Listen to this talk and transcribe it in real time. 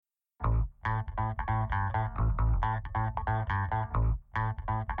Hey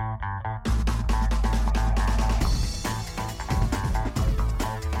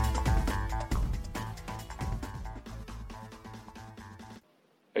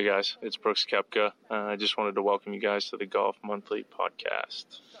guys, it's Brooks Koepka. I just wanted to welcome you guys to the Golf Monthly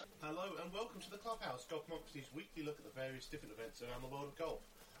podcast. Hello and welcome to the Clubhouse, Golf Monthly's weekly look at the various different events around the world of golf.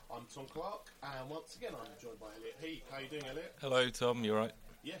 I'm Tom Clark, and once again I'm joined by Elliot Heath. How you doing, Elliot? Hello, Tom. You alright?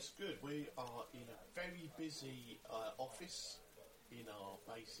 Yes, good. We are in a very busy office in our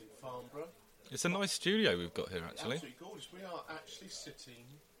base in Farnborough. It's a nice studio we've got here, actually. Absolutely gorgeous. We are actually sitting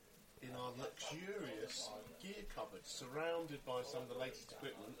in our luxurious gear cupboard, surrounded by some of the latest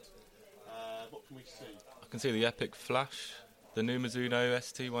equipment. What can we see? I can see the Epic Flash, the new Mizuno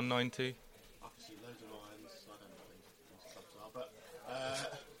ST190. I can see loads of irons. I don't know what these clubs are, but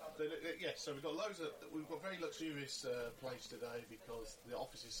yeah. So we've got very luxurious place today because the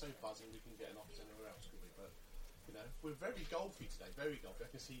office is so buzzing. We can get an office anywhere else, could we? But you know, we're very golfy today. Very golfy. I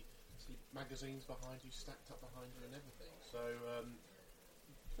can see magazines behind you, stacked up behind you, and everything. So.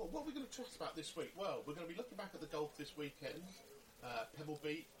 Well, what are we going to chat about this week? Well, we're going to be looking back at the golf this weekend, Pebble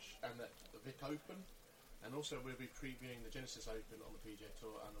Beach and the Vic Open, and also we'll be previewing the Genesis Open on the PGA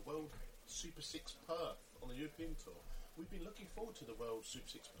Tour and the World Super 6 Perth on the European Tour. We've been looking forward to the World Super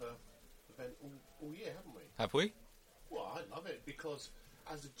 6 Perth event all year, haven't we? Have we? Well, I love it because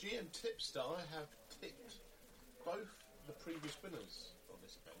as a GM tipster, I have tipped both the previous winners of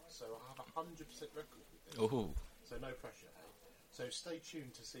this event, so I have a 100% record with this. Oh. So no pressure, hey? So stay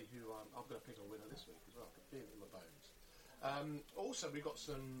tuned to see who I'm going to pick a winner this week as well. I can feel it in my bones. Also, we've got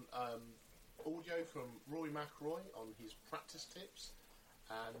some audio from Rory McIlroy on his practice tips,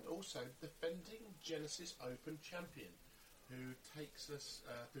 and also defending Genesis Open champion, who takes us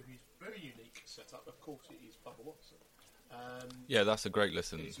through his very unique setup. Of course, it is Bubba Watson. Yeah, that's a great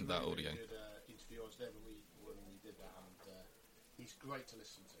listen, it's that really, audio. Really good interview. I was there when we did that, and he's great to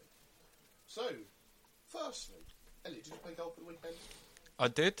listen to. So, firstly, Elliot, did you play golf at the weekend? I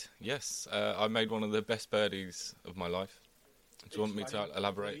did, yes. I made one of the best birdies of my life. Do you want me to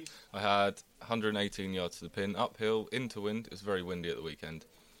elaborate? Please. I had 118 yards to the pin, uphill, into wind. It was very windy at the weekend.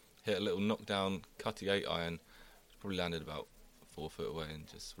 Hit a little knockdown, cutty 8-iron. Probably landed about 4 foot away and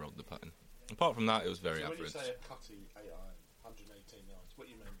just rolled the putt in. Apart from that, it was very average. When you say a cutty 8-iron, 118 yards, what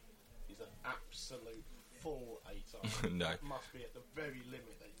you mean is an absolute full 8-iron. No. That must be at the very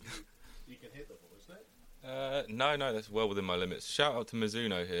limit that you can hit the ball, isn't it? No, that's well within my limits. Shout out to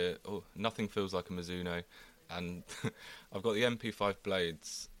Mizuno here. Oh, nothing feels like a Mizuno. And I've got the MP5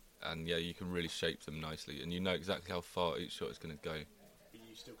 blades, and yeah, you can really shape them nicely, and you know exactly how far each shot is going to go. But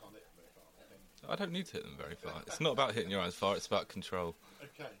you still can't hit them very far, I think. I don't need to hit them very far. It's not about hitting your irons far, it's about control.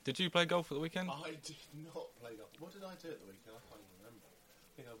 Okay. Did you play golf at the weekend? I did not play golf. What did I do at the weekend? I can't even remember.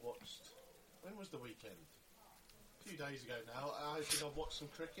 I think I watched... When was the weekend? A few days ago now. I think I watched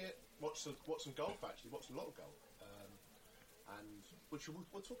some cricket, watched some golf actually, watched a lot of golf. And which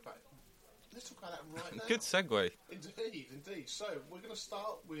we'll talk about. Let's talk about that right now. Good segue. Indeed. So we're going to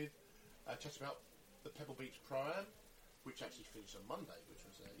start with chatting about the Pebble Beach Pro-Am, which actually finished on Monday, which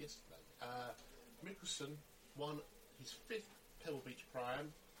was yesterday. Mickelson won his 5th Pebble Beach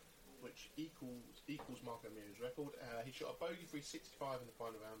Pro-Am, which equals Mark O'Meara's record. He shot a bogey-free 65 in the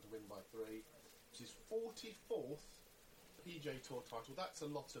final round to win by 3. It's his 44th PGA Tour title. That's a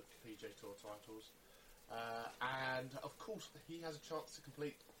lot of PGA Tour titles. And of course, he has a chance to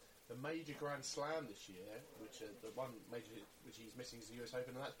complete the major Grand Slam this year, which the one major which he's missing is the US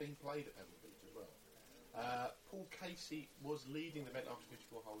Open, and that's being played at Pebble Beach as well. Paul Casey was leading the event after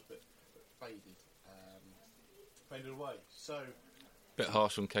 54 holes, but faded away. So, Bit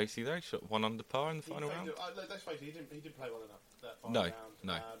harsh on Casey there. He shot 1 under par in the final round. Let's face it, he didn't play well enough that No. final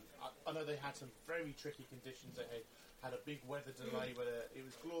round. I know they had some very tricky conditions. They had a big weather delay where it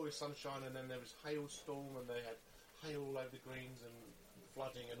was glorious sunshine, and then there was hailstorm, and they had hail all over the greens and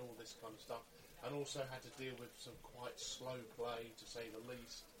flooding and all this kind of stuff, and also had to deal with some quite slow play, to say the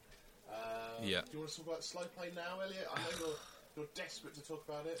least. Yeah. Do you want to talk about slow play now, Elliot? I know you're desperate to talk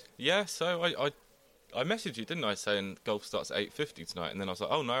about it. Yeah, so I messaged you, didn't I, saying golf starts at 8:50 tonight, and then I was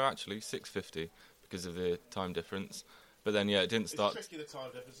like, oh no, actually 6:50 because of the time difference. But then yeah, it didn't start. It's tricky, the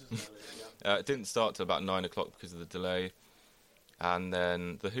time difference, isn't it? Yeah. It didn't start till about 9 o'clock because of the delay, and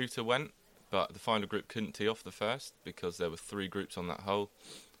then the hooter went. But the final group couldn't tee off the first because there were 3 groups on that hole.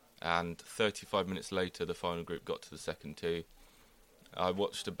 And 35 minutes later, the final group got to the second tee. I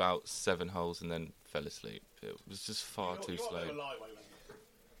watched about 7 holes and then fell asleep. It was just far too slow. You're a lightweight,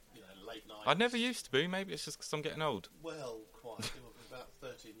 late night. I never used to be. Maybe it's just because I'm getting old. Well, quite. He was about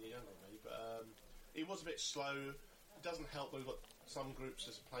 13 years younger than me. But it was a bit slow. It doesn't help that we've got some groups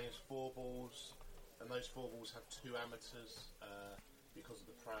are playing as 4 balls, and those 4 balls have 2 amateurs because of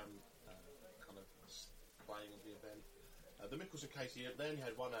the Pram kind of playing of the event. The Mickelson case, they only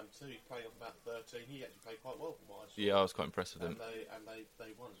had 1 amateur. He's playing off about 13. He actually played quite well from what I saw. Yeah, I was quite impressed with him. And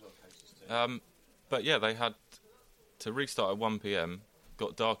they won as well, cases too. But yeah, they had to restart at 1 p.m.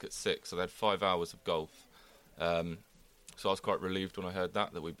 Got dark at 6, so they had 5 hours of golf. So I was quite relieved when I heard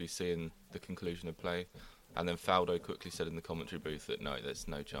that we'd be seeing the conclusion of play. And then Faldo quickly said in the commentary booth that no, there's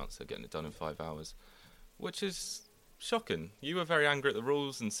no chance of getting it done in 5 hours, which is shocking. You were very angry at the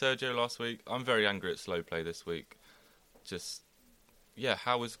rules and Sergio last week. I'm very angry at slow play this week. Just, yeah,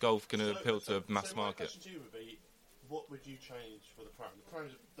 how is golf going to appeal to a mass market? My question to you would be, what would you change for the Pram?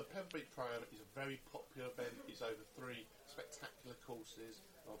 The Pebble Beach Pram is a very popular event. It's over 3 spectacular courses.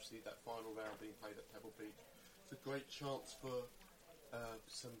 Obviously, that final round being played at Pebble Beach. It's a great chance for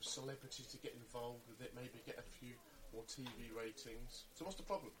some celebrities to get involved with it, maybe get a few more TV ratings. So what's the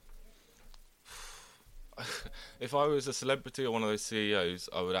problem? If I was a celebrity or one of those CEOs,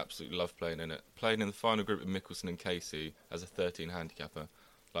 I would absolutely love playing in it. Playing in the final group with Mickelson and Casey as a 13 handicapper.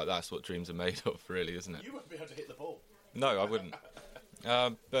 Like, that's what dreams are made of, really, isn't it? You wouldn't be able to hit the ball. No, I wouldn't.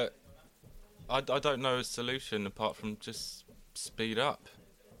 But I don't know a solution apart from just speed up.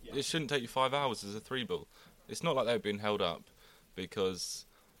 Yeah. It shouldn't take you 5 hours as a 3-ball. It's not like they've been held up because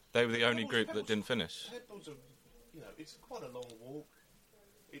they were the only group that didn't finish. Pebbles are, it's quite a long walk.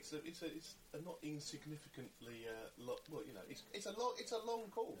 It's a not insignificantly it's a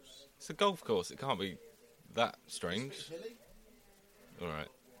long course. It's a golf course. It can't be that strange. It's a bit hilly. All right.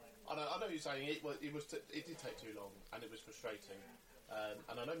 I know you're saying it did take too long and it was frustrating.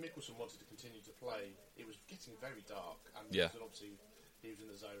 And I know Mickelson wanted to continue to play. It was getting very dark, and obviously he was in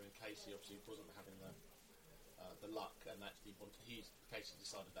the zone. And Casey obviously wasn't having the luck, and actually Casey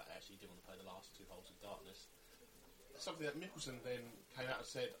decided that actually he didn't want to play the last 2 holes of darkness. Something that Mickelson then came out and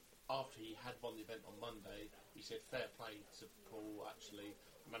said after he had won the event on Monday. He said fair play to Paul, actually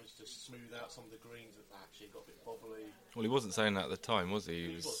managed to smooth out some of the greens that actually got a bit bobbly. Well, he wasn't saying that at the time, was he?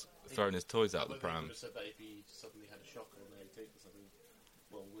 He was throwing his toys out the pram. He would have said that if he suddenly had a shocker on the 18th or something,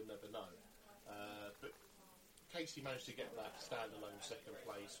 well, we'll never know. But Casey managed to get that standalone 2nd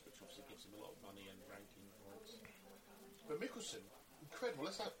place, which obviously gives him a lot of money and ranking points. But Mickelson, incredible.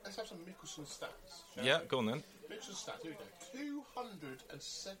 Let's have some Mickelson stats. Yeah, go on then. Mickelson stats. Here we go.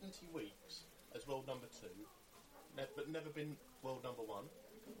 270 weeks as world number 2, but never been world number 1.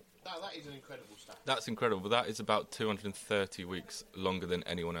 Now, that is an incredible stat. That's incredible. That is about 230 weeks longer than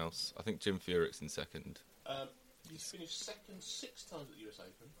anyone else. I think Jim Furyk's in 2nd. He's finished 2nd 6 times at the US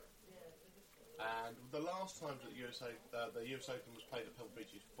Open. And the last time that the US Open was played at Pebble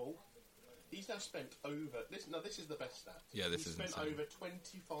Beach is 4th. He's now spent over... This is the best stat. Yeah, this He's is spent insane. over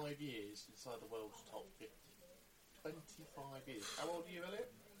 25 years inside the world's top 50. 25 years. How old are you,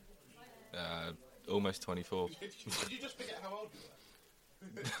 Elliot? Almost 24. Did you just forget how old you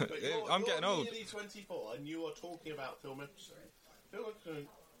were? I'm getting old. You're nearly 24 and you are talking about Phil Mickelson. Phil Mickelson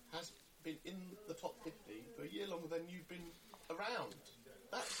has been in the top 50 for a year longer than you've been around.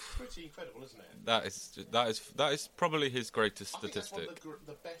 That's pretty incredible, isn't it? That is probably his greatest statistic. I think that's one of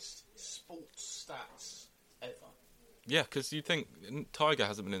the best sports stats ever. Yeah, because you think Tiger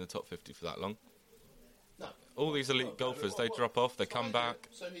hasn't been in the top 50 for that long. No. All these elite golfers, they drop off, they come back.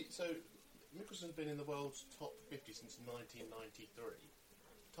 So Mickelson's been in the world's top 50 since 1993.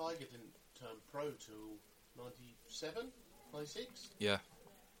 Tiger didn't turn pro till 97, 96. Yeah.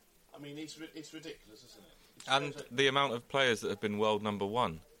 I mean, it's ridiculous, isn't it? And the amount of players that have been world number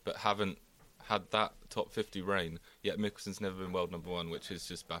 1 but haven't had that top 50 reign, yet Mickelson's never been world number 1, which is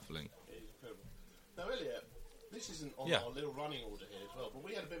just baffling. It is incredible. Now, Elliot, this isn't on our little running order here as well, but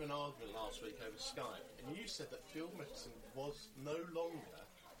we had a bit of an argument last week over Skype, and you said that Phil Mickelson was no longer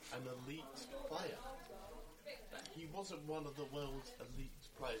an elite player. He wasn't one of the world's elite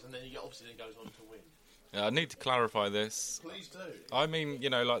players, and then he obviously then goes on to win. I need to clarify this. Please do. I mean,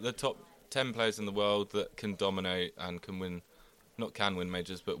 like the top 10 players in the world that can dominate and can win, not can win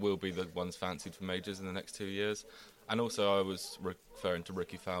majors, but will be the ones fancied for majors in the next 2 years. And also I was referring to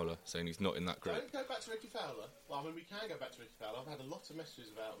Ricky Fowler, saying he's not in that group. Don't go back to Ricky Fowler. Well, I mean, we can go back to Ricky Fowler. I've had a lot of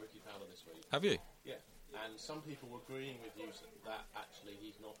messages about Ricky Fowler this week. Have you? Yeah. And some people were agreeing with you that actually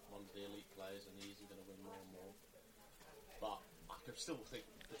he's not one of the elite players and he isn't going to win more and more. But I can still think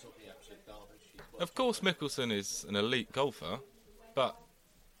they're talking absolute garbage. Of course Mickelson is an elite golfer, but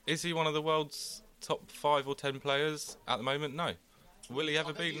is he one of the world's top 5 or 10 players at the moment? No. Will he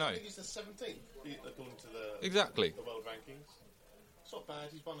ever be? No. I think he's the 17th, according to the exactly the world rankings. It's not bad.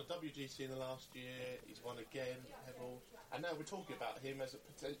 He's won a WGC in the last year. He's won again, Pebble. And now we're talking about him as a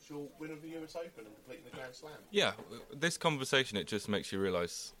potential winner of the US Open and completing the Grand Slam. Yeah, this conversation, it just makes you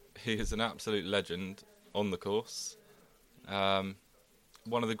realise he is an absolute legend on the course. One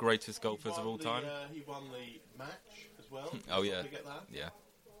of the greatest golfers of all time. He won the match as well. Oh, yeah. Get that? Yeah.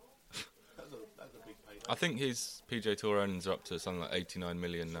 That's a big payday. I think his PGA Tour earnings are up to something like 89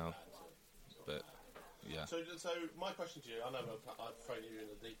 million now. But, yeah. So my question to you, I know I've thrown you in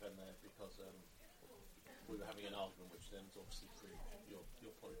the deep end there because we were having an argument which then obviously proved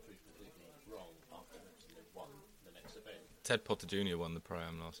your point proved completely wrong after you won the next event. Ted Potter Jr. won the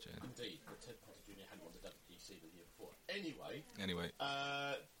Pro-Am last year. Indeed, but Ted Potter Jr. hadn't won the WGC the year before. Anyway,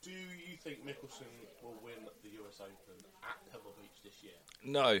 do you think Mickelson will win the US Open at Pebble Beach this year?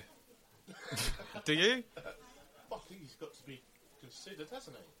 No. Do you? Well, I think he's got to be considered,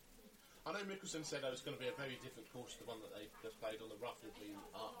 hasn't he? I know Mickelson said it's going to be a very different course to the one that they just played on. The rough will be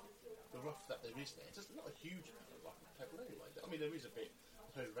up. The rough that there is there, it's just not a huge amount of rough at Pebble anyway. I mean, there is a bit, I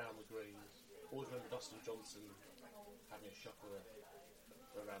suppose, around the greens. Always remember Dustin Johnson having a shocker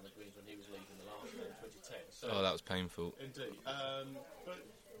around the greens when he was leading the last one in 2010. So, that was painful. Indeed. But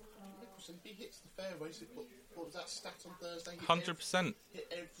Mickelson, he hits the fairways. What was that stat on Thursday? 100%. Hit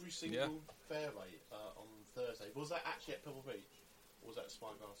every single fairway on Thursday. Was that actually at Pebble Beach? Or was that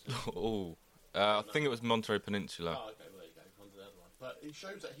Spyglass? I think it was Monterey Peninsula. Oh, okay, well, there you go. On to the other one. But it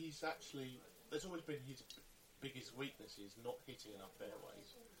shows that he's actually... There's always been his biggest weakness is not hitting enough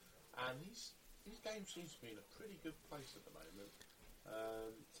fairways. And his game seems to be in a pretty good place at the moment.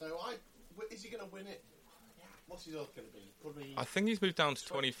 Is he going to win it? What's his odds going to be? Probably. I think he's moved down to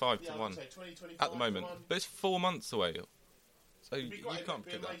 25 to 1 25 at the moment. But it's 4 months away. So it'd be you great, can't it'd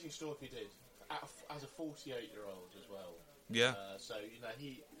be do an that. amazing story if he did. As a 48-year-old as well. Yeah. He's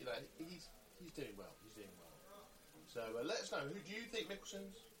doing well. He's doing well. So let us know. Who do you think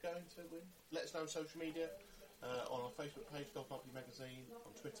Mickelson's going to win? Let us know on social media, on our Facebook page, Golf Monthly Magazine,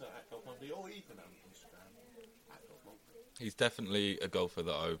 on Twitter @Golf Monthly, or even on Instagram @Golf Monthly. He's definitely a golfer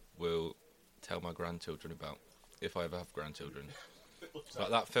that I will tell my grandchildren about, if I ever have grandchildren. Like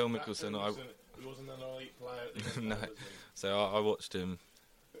that Phil Mickelson, he wasn't an elite player at the no. time, was he? So I watched him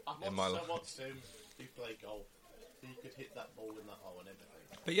in my life. I watched him. He played golf. He could hit that ball in the hole and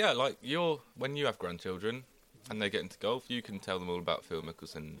everything. But yeah, like when you have grandchildren and they get into golf, you can tell them all about Phil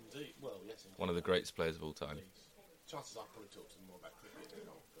Mickelson. Indeed. Well, yes, indeed. One of the greatest players of all time. Indeed. Chances are I probably talk to them more about cricket than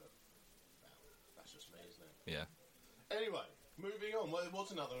golf, but that's just me, isn't it? Yeah. Anyway, moving on. Well, there was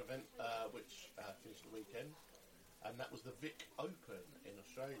another event which finished the weekend, and that was the Vic Open in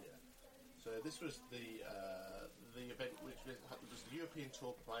Australia. So this was the event which was the European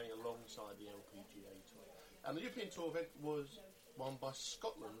Tour playing alongside the LPGA Tour. And the European Tour event was won by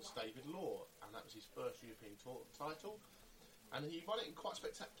Scotland's David Law, and that was his first European Tour title. And he won it in quite a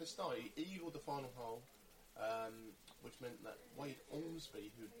spectacular style. He eagled the final hole, which meant that Wade Ormsby,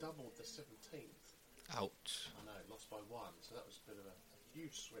 who doubled the 17th, Ouch. I know, lost by 1, so that was a bit of a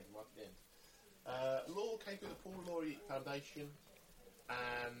huge swing right at the end. Law came through the Paul Laurie Foundation,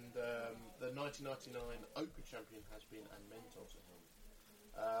 and the 1999 Open champion has been a mentor to him.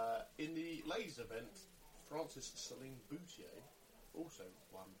 In the ladies' event, Francis Celine Boutier also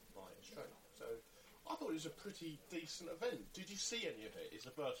won by a stroke. So I thought it was a pretty decent event. Did you see any of it? Is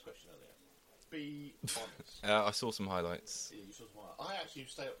the first question earlier. Be honest. I saw some highlights. Yeah, you saw some highlights. I actually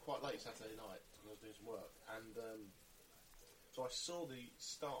stayed up quite late Saturday night when I was doing some work, and so I saw the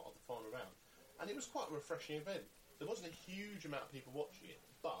start of the final round, and it was quite a refreshing event. There wasn't a huge amount of people watching it,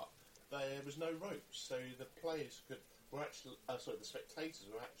 but there was no ropes, so the players the spectators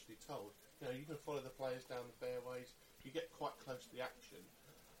were actually told, you can follow the players down the fairways, you get quite close to the action,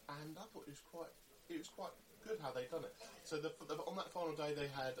 and I thought it was quite good how they'd done it. So on that final day they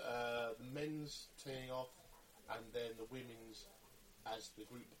had the men's teeing off, and then the women's as the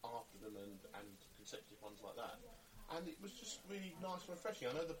group after them, and consecutive ones like that, and it was just really nice and refreshing.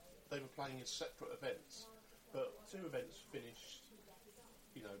 I know that they were playing in separate events, but 2 events finished,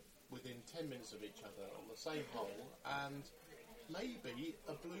 within 10 minutes of each other on the same hole, and maybe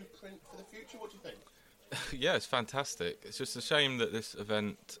a blueprint for the future. What do you think? Yeah, it's fantastic. It's just a shame that this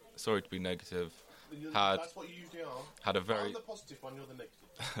event, sorry to be negative, That's what you usually are. had a very... I'm the positive one, you're the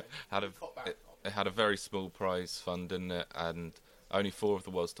negative. Okay? it had a very small prize fund, didn't it? And only 4 of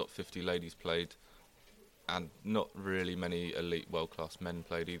the world's top 50 ladies played, and not really many elite world-class men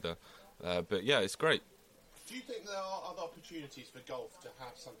played either. But yeah, it's great. Do you think there are other opportunities for golf to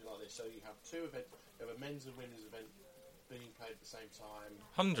have something like this? So you have 2 events, you have a men's and women's event being played at the same time.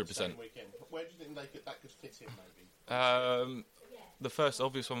 100%. Same weekend. Where do you think that could fit in, maybe? The first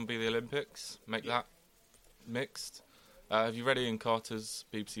obvious one would be the Olympics. Make that mixed. Have you read Ian Carter's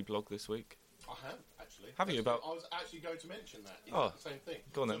BBC blog this week? I have, actually. Have you? I was actually going to mention that. The same thing.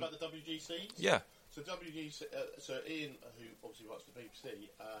 Go on then. About the WGCs? Yeah. So WGC, so Ian, who obviously writes for the BBC,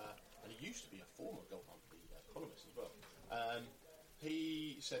 and he used to be a former Golf Monthly economist as well,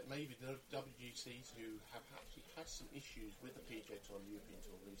 he said maybe the WGCs who have actually had some issues with the PGA Tour and the European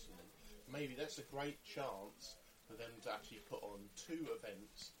Tour recently, maybe that's a great chance for them to actually put on 2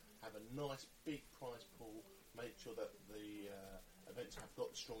 events, have a nice big prize pool, make sure that the events have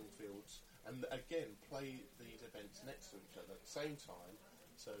got strong fields, and again play these events next to each other at the same time,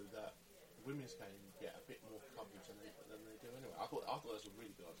 so that the women's game get a bit more coverage than they do anyway. I thought that was a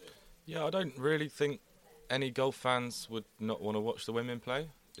really good idea. Yeah, I don't really think any golf fans would not want to watch the women play.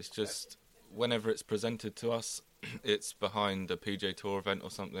 It's just whenever it's presented to us, it's behind a PGA Tour event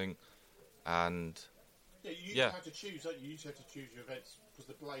or something, and you used to have to choose, don't you? You used to have to choose your events because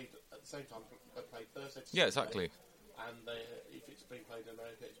they played at the same time. They played Thursday to Sunday. Yeah, exactly. And if it's been played in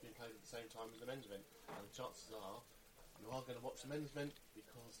America, it's been played at the same time as the men's event. And the chances are you are going to watch the men's event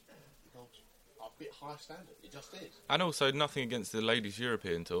because the golf's a bit higher standard. It just is. And also, nothing against the Ladies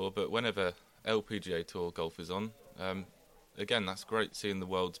European Tour, but whenever LPGA Tour golf is on, again, that's great seeing the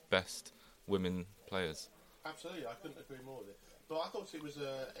world's best women players. Absolutely, I couldn't agree more with it. But I thought it was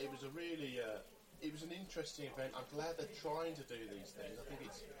a really it was an interesting event. I'm glad they're trying to do these things. I think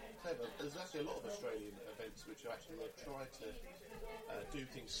it's clever. There's actually a lot of Australian events which are actually trying to do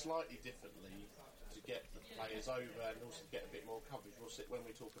things slightly differently to get the players over and also to get a bit more coverage. We'll see when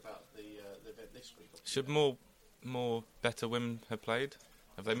we talk about the event this week. Should more better women have played?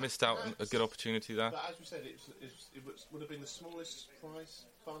 Have they missed out on a good opportunity there? But as we said, it would have been the smallest prize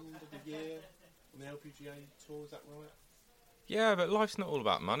fund of the year on the LPGA Tour. Is that right? Yeah, but life's not all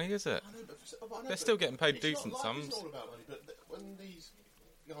about money, is it? I know, They're still getting paid decent sums. sums. It's not all about money, but when these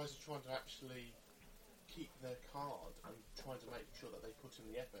guys are trying to actually keep their card and trying to make sure that they put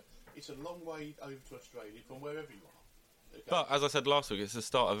in the effort, it's a long way over to Australia from wherever you are. Okay? But as I said last week, it's the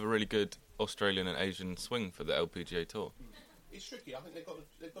start of a really good Australian and Asian swing for the LPGA Tour. It's tricky. I think they've got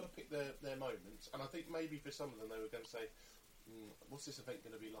to pick their moments, and I think maybe for some of them they were going to say, "What's this event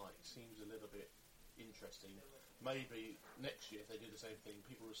going to be like?" Seems a little bit interesting. Maybe next year, if they do the same thing,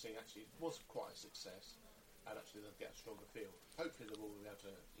 people will see actually it was quite a success, and actually they'll get a stronger feel. Hopefully, they will be able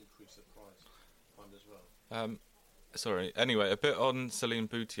to increase the prize fund as well. Sorry. Anyway, a bit on Celine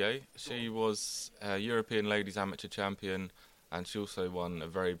Boutier. She was a European Ladies Amateur Champion, and she also won a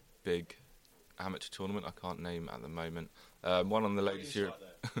very big amateur tournament. I can't name at the moment. One on the ladies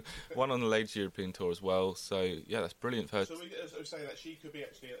one on the Ladies European Tour as well. So yeah, that's brilliant for her. So we're saying that she could be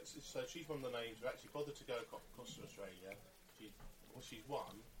actually. So she's one of the names who actually bothered to go across to Australia. She's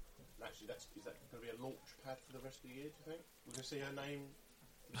won. Actually, is that going to be a launch pad for the rest of the year? Do you think we're going to see her name?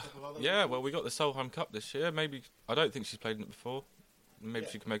 Yeah, well, we got the Solheim Cup this year. Maybe I don't think she's played in it before. Maybe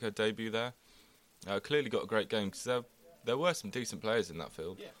she can make her debut there. Clearly got a great game because there were some decent players in that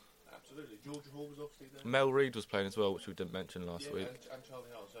field. Yeah. Absolutely. Georgia Hall was obviously there. Mel Reid was playing as well, which we didn't mention last week. And Charlie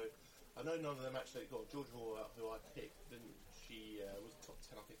Hull. So I know none of them actually got Georgia Hall, who I picked. She was top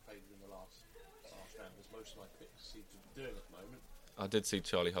 10, I think, played in the last round, as most of my picks seem to be doing at the moment. I did see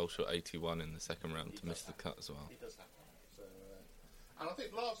Charlie Hull shot 81 in the second round to miss the cut as well. He does happen. So, and I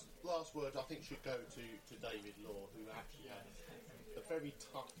think last word I think should go to David Law, who actually had a very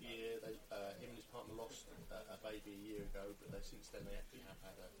tough year. Him and his partner lost a baby a year ago, but since then they actually have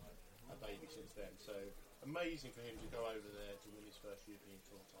had a baby since then. So amazing for him to go over there to win his first European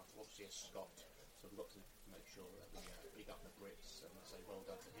Tour title. Obviously a Scot, so we've got to make sure that we big up the Brits and say well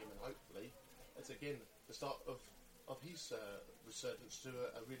done to him. And hopefully it's again the start of his resurgence to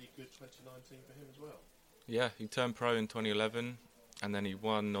a really good 2019 for him as well. Yeah, he turned pro in 2011 and then he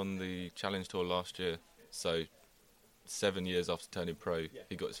won on the Challenge Tour last year. So 7 years after turning pro,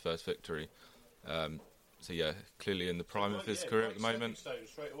 he got his first victory. So yeah, clearly in the prime of his career at the moment.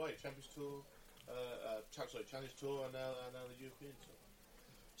 Straight away, Challenge Tour, Challenge Tour, and now the European Tour.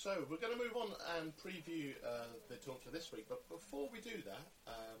 So we're going to move on and preview the tour for this week. But before we do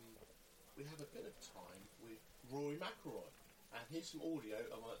that, we have a bit of time with Rory McIlroy, and here's some audio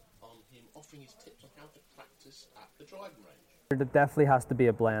on him offering his tips on how to practice at the driving range. There definitely has to be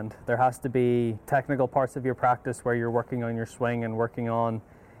a blend. There has to be technical parts of your practice where you're working on your swing and working on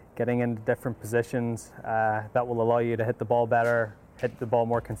getting into different positions that will allow you to hit the ball better, hit the ball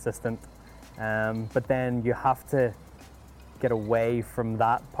more consistent. But then you have to get away from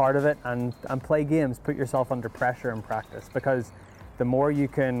that part of it and play games, put yourself under pressure in practice, because the more you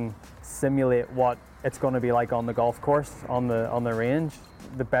can simulate what it's going to be like on the golf course, on the range,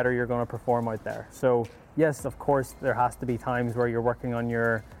 the better you're going to perform out there. So yes, of course, there has to be times where you're working on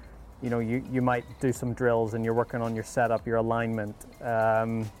your you might do some drills and you're working on your setup, your alignment,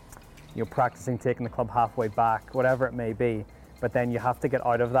 practicing taking the club halfway back, whatever it may be. But then you have to get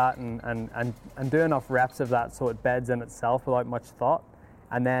out of that and do enough reps of that so it beds in itself without much thought.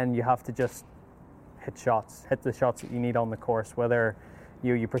 And then you have to just hit the shots that you need on the course, whether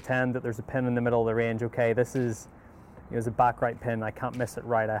you pretend that there's a pin in the middle of the range. Okay, this is a back right pin, I can't miss it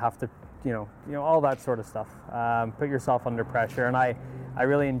right, I have to, all that sort of stuff. Put yourself under pressure, and I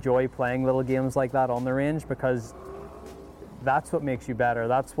really enjoy playing little games like that on the range, because that's what makes you better.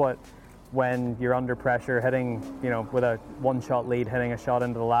 That's what, when you're under pressure, hitting, with a one-shot lead, hitting a shot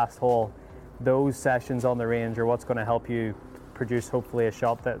into the last hole, those sessions on the range are what's going to help you produce, hopefully, a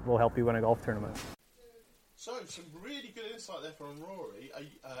shot that will help you win a golf tournament. So, some really good insight there from Rory.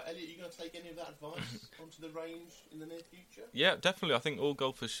 Elliot, are you going to take any of that advice onto the range in the near future? Yeah, definitely. I think all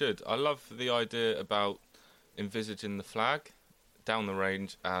golfers should. I love the idea about envisaging the flag down the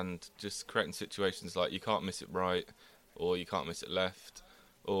range and just creating situations like you can't miss it right, or you can't miss it left,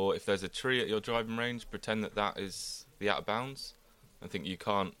 or if there's a tree at your driving range, pretend that is the out of bounds. I think you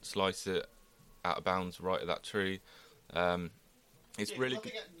can't slice it out of bounds right at that tree. It's really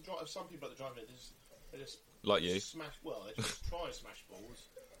good. I think some people at the driving range, they just like you. They just try and smash balls,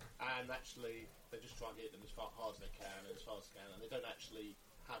 and actually they just try and hit them as hard as they can and as fast as they can, and they don't actually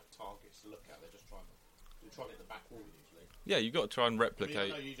have targets to look at. They're just trying to hit the back wall usually. Yeah, you've got to try and replicate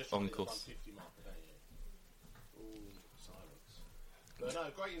you just on hit course. The 150 marker, don't you? Ooh, silence. But no,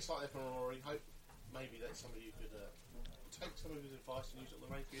 great insight there from Rory. Hope maybe that some of you could take some of his advice and use it on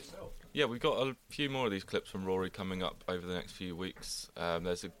the range for yourself. Yeah, we've got a few more of these clips from Rory coming up over the next few weeks.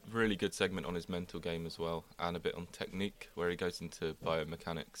 There's a really good segment on his mental game as well, and a bit on technique, where he goes into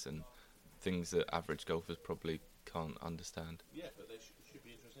biomechanics and things that average golfers probably can't understand. Yeah, but they should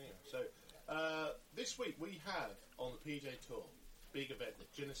be interesting. So, this week we have on the PJ Tour, big event, the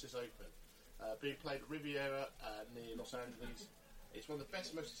Genesis Open, being played at Riviera near Los Angeles. It's one of the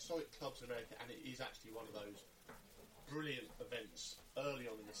best, most historic clubs in America, and it is actually one of those brilliant events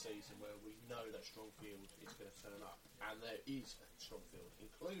early on in the season where we know that strong field is going to turn up, and there is a strong field,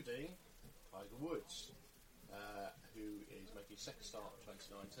 including Tiger Woods, who is making his second start of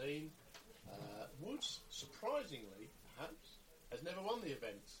 2019. Woods, surprisingly, perhaps, has never won the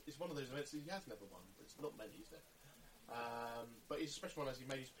event. It's one of those events that he has never won. It's not many, is there? But it's a special one as he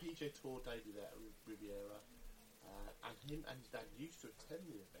made his PJ Tour debut there at Riviera, and him and his dad used to attend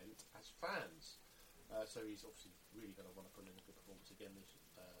the event as fans. So he's obviously really going to want to put in a good performance again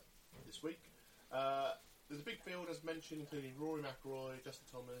this week. There's a big field, as mentioned, including Rory McIlroy,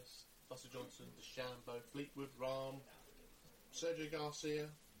 Justin Thomas, Dustin Johnson, DeChambeau, Fleetwood, Rahm, Sergio Garcia.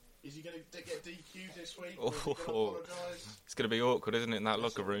 Is he going to get DQ'd this week? Or is he going to apologise? It's going to be awkward, isn't it, in that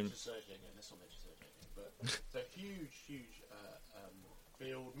locker room? Let's not mention Sergio again. But it's a huge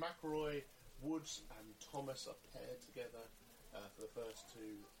field. McIlroy, Woods and Thomas are paired together for the first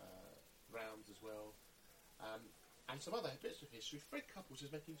two rounds as well. And some other bits of history. Fred Couples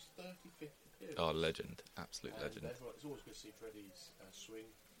is making his 35th appearance. Oh, legend. Absolute legend. It's always good to see Freddie's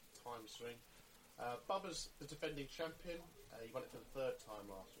time swing. Bubba's the defending champion. He won it for the third time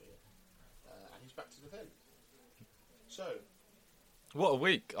last year. And he's back to defend. So... What a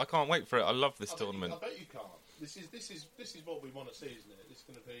week. I can't wait for it. I love this tournament. I bet you can't. This is what we want to see, isn't it? It's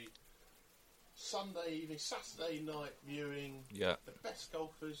going to be Sunday evening, Saturday night viewing. Yeah. The best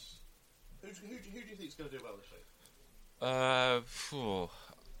golfers. Who do you think is going to do well this week?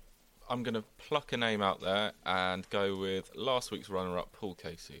 I'm going to pluck a name out there and go with last week's runner-up, Paul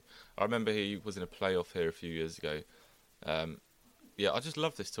Casey. I remember he was in a playoff here a few years ago. I just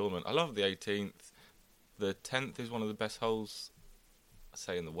love this tournament. I love the 18th. The 10th is one of the best holes, I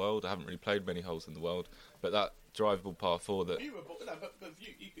say, in the world. I haven't really played many holes in the world, but that drivable par 4 that... You've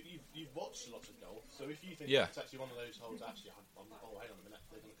watched lots of golf, so if you think it's actually one of those holes, actually, hang on a minute,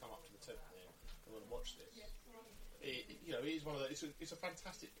 they're going to come up to the 10th here, I'm going to watch this. It is one of those. It's a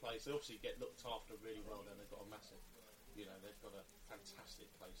fantastic place. They obviously get looked after really well. Then they've got a massive, they've got a fantastic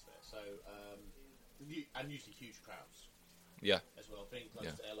place there. So, and usually huge crowds. Yeah. As well, being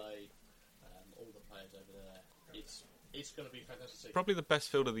close to LA, all the players over there. It's going to be fantastic. Probably the best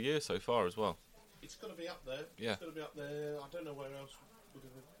field of the year so far as well. It's going to be up there. Yeah. It's going to be up there. I don't know where else would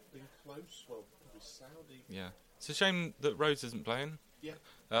have been close. Well, probably Saudi. Yeah. It's a shame that Rose isn't playing. Yeah.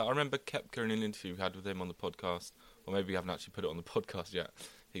 I remember Koepka in an interview we had with him on the podcast, or maybe we haven't actually put it on the podcast yet.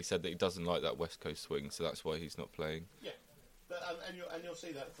 He said that he doesn't like that West Coast swing, so that's why he's not playing. Yeah. And you'll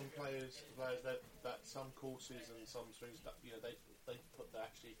see that from players that some courses and some swings that they put that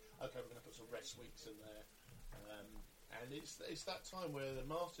actually we're going to put some rest weeks in there, and it's that time where the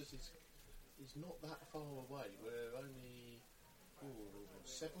Masters is not that far away. We're only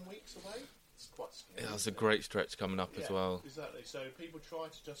 7 weeks away. It's quite scary. Yeah, there's a great stretch coming up as well. Exactly. So people try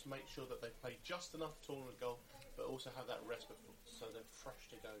to just make sure that they play just enough tournament golf, but also have that respite so they're fresh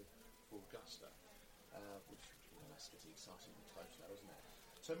to go for Augusta. Which that's getting excitingly close now, isn't it?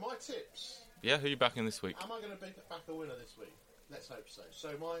 So my tips. Yeah, who are you backing this week? Am I going to back a winner this week? Let's hope so.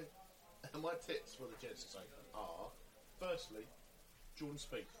 So my tips for the Genesis Open are, firstly, Jordan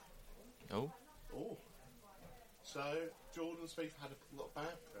Spieth. Oh. So Jordan Spieth had a lot of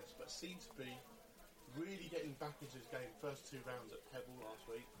bad press, but seemed to be really getting back into his game. First 2 rounds at Pebble last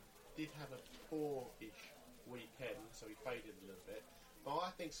week. Did have a poor-ish weekend, so he faded a little bit. But I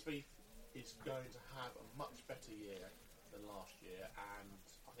think Spieth is going to have a much better year than last year, and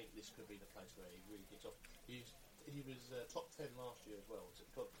I think this could be the place where he really kicks off. He was top 10 last year as well, so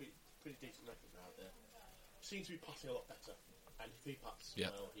he's got a pretty decent record out there. Seems to be putting a lot better, and if he puts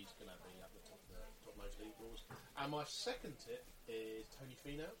well, he's going to be at the topmost leaderboards. And my second tip is Tony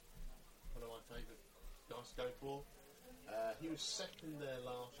Finau, one of my favourite guys to go for. He was second there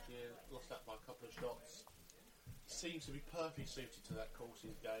last year, lost that by a couple of shots. Seems to be perfectly suited to that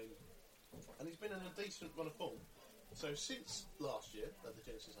course's game, and he's been in a decent run of form. So since last year at the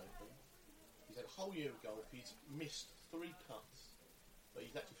Genesis Open, he's had a whole year of golf. He's missed 3 cuts, but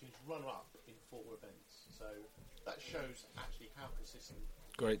he's actually finished runner-up in 4 events. So that shows actually how consistent.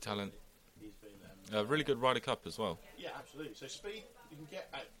 Great talent. He's been. Really good Ryder Cup as well. Yeah, absolutely. So Spieth, you can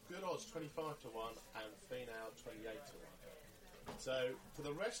get at good odds 25 to 1 and Finau 28 to 1. So for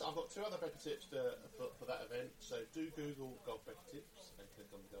the rest, I've got 2 other better tips for that event. So do Google Golf Better Tips and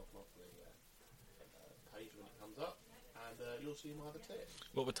click on the Golf Monthly page when it comes up, and you'll see my other tips.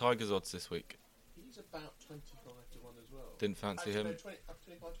 What were Tiger's odds this week? He's about 25 to 1 as well. Didn't fancy him? No, 25,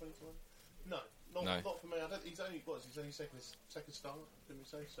 20 to 1? No, not for me. He's only second star, didn't we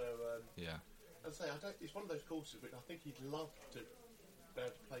say? So yeah. I'd say it's one of those courses which I think he'd love to be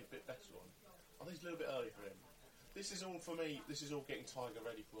able to play a bit better on. I think it's a little bit early for him. This is all for me. This is all getting Tiger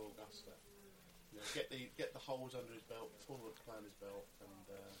ready for Augusta. You know, get the holes under his belt, tournament plan his belt,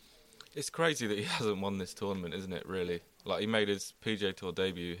 and. It's crazy that he hasn't won this tournament, isn't it? Really, like he made his PGA Tour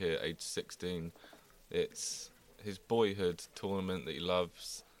debut here at age 16. It's his boyhood tournament that he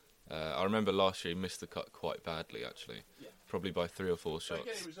loves. I remember last year he missed the cut quite badly, actually. Yeah. Probably by 3 or 4 shots.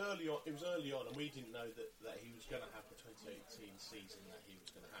 But again, it was early on, and we didn't know that he was going to have the 2018 season that he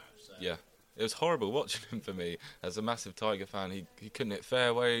was going to have. So. Yeah. It was horrible watching him for me. As a massive Tiger fan, he couldn't hit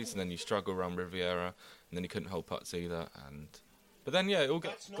fairways, and then you struggle around Riviera, and then he couldn't hold putts either. But then, yeah, it all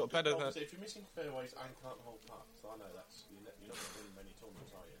got better. If you're missing fairways and can't hold putts, I know you're not going to win many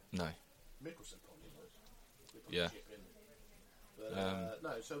tournaments, are you? No. Mickelson probably was. Yeah. But,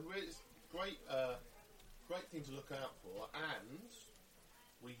 no, so it's great thing to look out for, and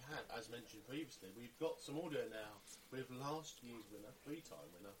we had, as mentioned previously, we've got some audio now with last year's winner, 3-time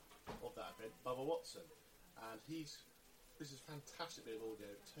winner of that event, Bubba Watson, and this is fantastic bit of audio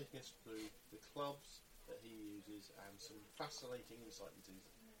taking us through the clubs that he uses and some fascinating insight into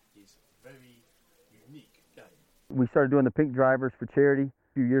his very unique game. We started doing the pink drivers for charity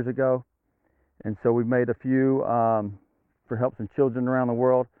a few years ago, and so we've made a few for help some children around the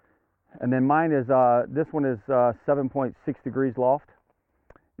world. And then mine is, this one is 7.6 degrees loft,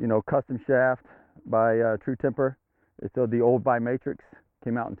 custom shaft by True Temper. It's the old by Matrix,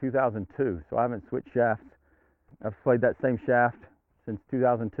 came out in 2002, so I haven't switched shafts. I've played that same shaft since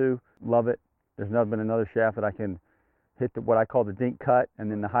 2002, love it. There's never been another shaft that I can hit what I call the dink cut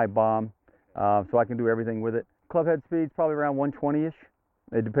and then the high bomb, so I can do everything with it. Club head speed's probably around 120-ish.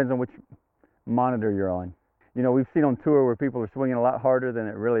 It depends on which monitor you're on. We've seen on tour where people are swinging a lot harder than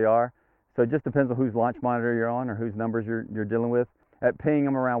it really are. So it just depends on whose launch monitor you're on or whose numbers you're dealing with. At ping,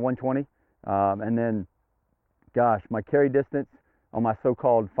 I'm around 120. And then, gosh, my carry distance on my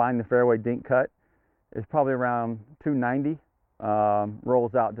so-called find the fairway dink cut is probably around 290.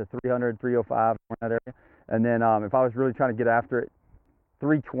 Rolls out to 300, 305 in that area. And then if I was really trying to get after it,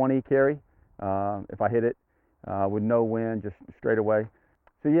 320 carry if I hit it with no wind, just straight away.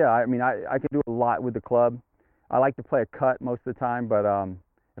 So yeah, I can do a lot with the club. I like to play a cut most of the time, but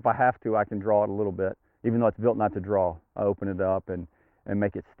if I have to, I can draw it a little bit, even though it's built not to draw. I open it up and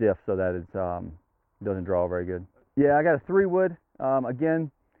make it stiff so that it doesn't draw very good. Yeah, I got a 3-wood,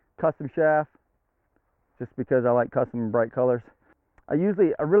 again, custom shaft, just because I like custom and bright colors. I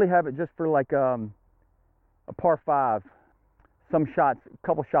really have it just for like a par 5. Some shots, a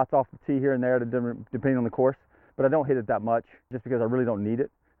couple shots off the tee here and there, depending on the course, but I don't hit it that much just because I really don't need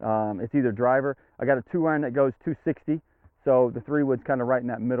it. It's either driver. I got a 2-iron that goes 260. So the 3-wood's kind of right in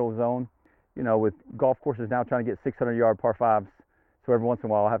that middle zone. With golf courses now trying to get 600-yard par 5s, so every once in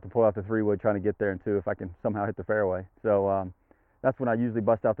a while I have to pull out the 3-wood trying to get there and 2 if I can somehow hit the fairway. So That's when I usually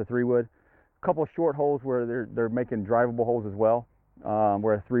bust out the 3-wood. A couple of short holes where they're making drivable holes as well,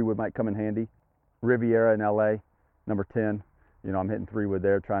 where a 3-wood might come in handy. Riviera in LA, number 10. I'm hitting 3-wood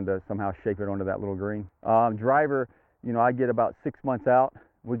there, trying to somehow shape it onto that little green. Driver, I get about 6 months out.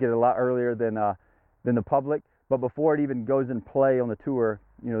 We get it a lot earlier than the public, but before it even goes in play on the tour,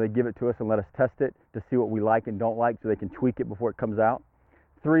 they give it to us and let us test it to see what we like and don't like, so they can tweak it before it comes out.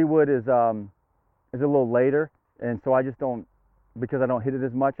 3-wood is a little later, and so I just don't, because I don't hit it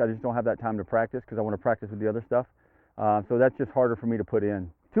as much, I just don't have that time to practice because I want to practice with the other stuff. So that's just harder for me to put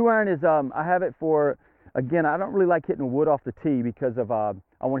in. 2-iron is, I have it for, again, I don't really like hitting wood off the tee because of, I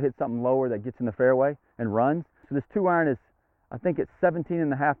want to hit something lower that gets in the fairway and runs. So this 2-iron is, I think it's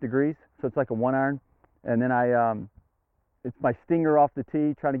 17.5 degrees, so it's like a 1-iron. And then it's my stinger off the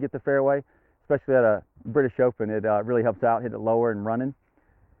tee, trying to get the fairway, especially at a British Open. It really helps out, hit it lower and running.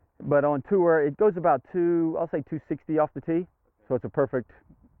 But on tour, it goes about I'll say 260 off the tee. So it's a perfect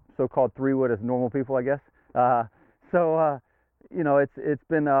so-called 3-wood as normal people, I guess. It's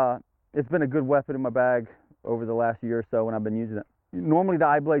been a good weapon in my bag over the last year or so when I've been using it. Normally the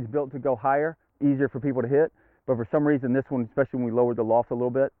iBlade's built to go higher, easier for people to hit, but for some reason this one, especially when we lowered the loft a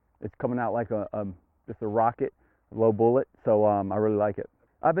little bit, it's coming out like just a rocket, low bullet. So I really like it.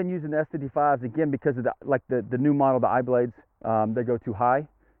 I've been using the S55s again because of the new model, the iBlades. They go too high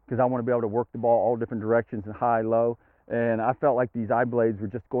because I want to be able to work the ball all different directions and high, low. And I felt like these iBlades were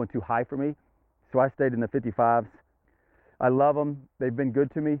just going too high for me, so I stayed in the 55s. I love them. They've been good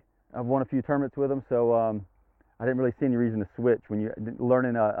to me. I've won a few tournaments with them, so I didn't really see any reason to switch when you're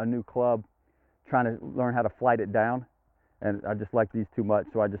learning a new club, trying to learn how to flight it down. And I just like these too much,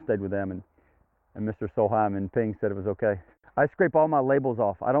 so I just stayed with them. And Mr. Solheim and Ping said it was okay. I scrape all my labels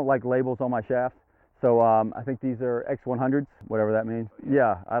off. I don't like labels on my shafts, so I think these are X100s, whatever that means.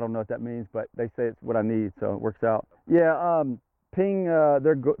 Yeah, I don't know what that means, but they say it's what I need, so it works out. Yeah, Ping,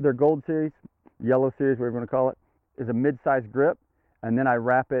 their Gold Series, Yellow Series, whatever you want to call it, is a mid-sized grip, and then I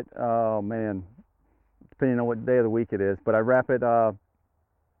wrap it, oh man, depending on what day of the week it is, but I wrap it,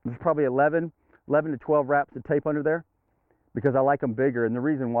 there's probably 11 to 12 wraps of tape under there because I like them bigger, and the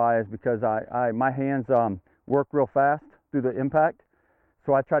reason why is because my hands work real fast through the impact,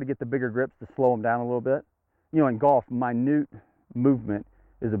 so I try to get the bigger grips to slow them down a little bit. In golf, minute movement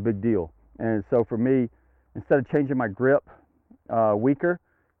is a big deal, and so for me, instead of changing my grip weaker,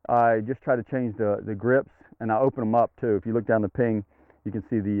 I just try to change the grips, and I open them up too. If you look down the Ping, you can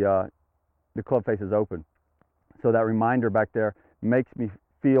see the club face is open. So that reminder back there makes me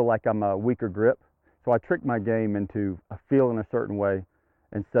feel like I'm a weaker grip. So I trick my game into a feel in a certain way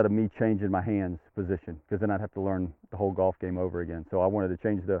instead of me changing my hands position, because then I'd have to learn the whole golf game over again. So I wanted to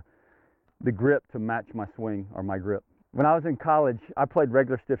change the grip to match my swing or my grip. When I was in college, I played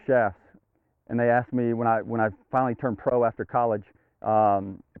regular stiff shafts, and they asked me when I finally turned pro after college,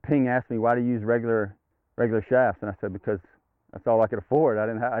 Ping asked me, why do you use regular shafts? And I said, because that's all I could afford. I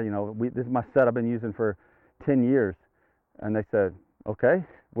didn't have, this is my set I've been using for 10 years. And they said, okay,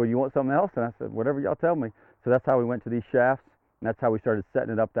 well, you want something else? And I said, whatever y'all tell me. So that's how we went to these shafts, and that's how we started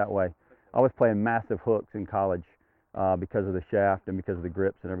setting it up that way. I was playing massive hooks in college because of the shaft and because of the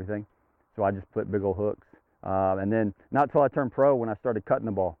grips and everything. So I just put big old hooks. And then not until I turned pro when I started cutting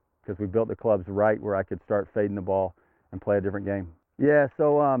the ball, because we built the clubs right where I could start fading the ball and play a different game. Yeah,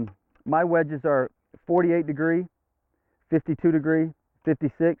 so my wedges are 48 degree, 52 degree,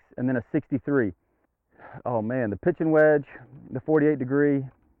 56, and then a 63. Oh man, the pitching wedge, the 48 degree,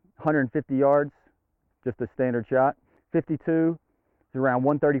 150 yards, just a standard shot. 52 is around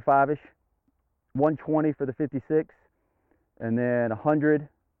 135-ish, 120 for the 56, and then 100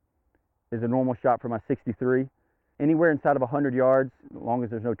 is a normal shot for my 63. Anywhere inside of 100 yards, as long as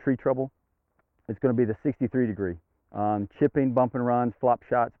there's no tree trouble, it's going to be the 63 degree. Chipping, bump and runs, flop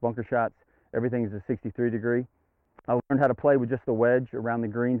shots, bunker shots, everything is a 63 degree. I learned how to play with just the wedge around the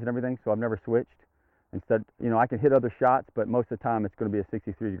greens and everything, so I've never switched. Instead, I can hit other shots, but most of the time it's going to be a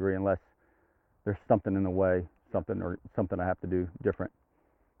 63 degree unless there's something in the way, something I have to do different.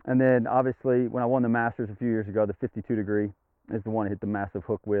 And then obviously when I won the Masters a few years ago, the 52 degree is the one I hit the massive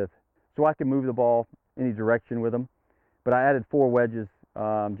hook with. So I can move the ball any direction with them. But I added 4 wedges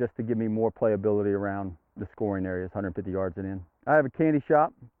just to give me more playability around the scoring areas, 150 yards and in. I have a candy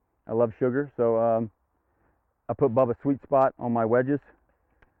shop. I love sugar, so I put Bubba Sweet Spot on my wedges,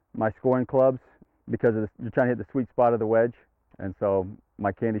 my scoring clubs, because you're trying to hit the sweet spot of the wedge. And so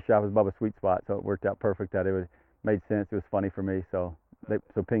my candy shop is Bubba Sweet Spot, so it worked out perfect that it made sense. It was funny for me, so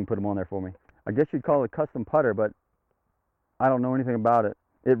Ping put them on there for me. I guess you'd call it a custom putter, but I don't know anything about it.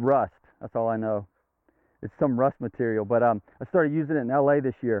 It rusts. That's all I know. It's some rust material, but I started using it in LA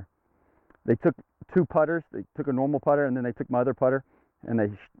this year. They took two putters. They took a normal putter, and then they took my other putter, and they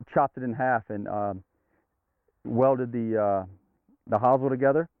chopped it in half and welded the hosel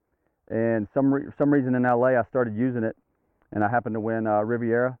together. And some reason in LA I started using it, and I happened to win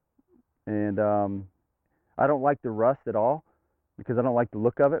Riviera. And I don't like the rust at all because I don't like the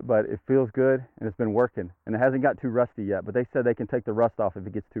look of it, but it feels good and it's been working. And it hasn't got too rusty yet, but they said they can take the rust off if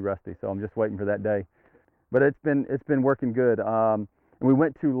it gets too rusty. So I'm just waiting for that day. But it's been working good. And we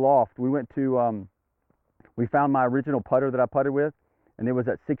went to Loft. We found my original putter that I putted with, and it was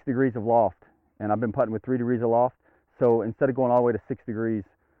at 6 degrees of loft. And I've been putting with 3 degrees of loft. So instead of going all the way to 6 degrees,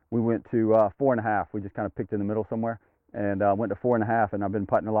 we went to 4.5. We just kind of picked in the middle somewhere and went to 4.5. And I've been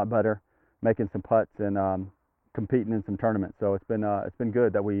putting a lot better, making some putts and competing in some tournaments. So it's been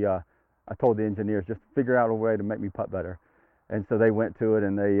good that I told the engineers just figure out a way to make me putt better. And so they went to it,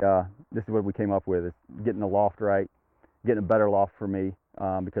 and this is what we came up with: is getting the loft right, getting a better loft for me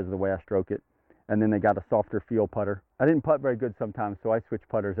because of the way I stroke it. And then they got a softer feel putter. I didn't putt very good sometimes, so I switch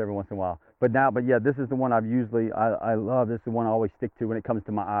putters every once in a while. But yeah, this is the one I love. This is the one I always stick to when it comes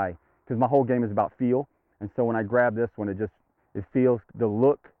to my eye, because my whole game is about feel. And so when I grab this one, it feels, the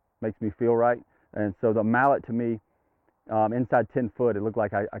look makes me feel right. And so the mallet to me, inside 10 foot, it looked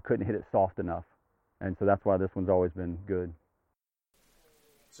like I couldn't hit it soft enough. And so that's why this one's always been good.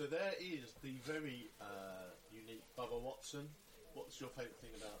 So there is the very unique Bubba Watson. What's your favourite thing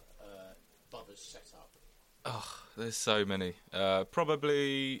about Bubba's setup? Oh, there's so many.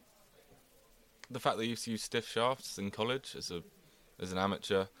 Probably the fact that he used to use stiff shafts in college as an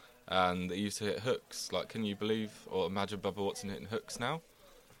amateur, and he used to hit hooks. Like, can you believe or imagine Bubba Watson hitting hooks now?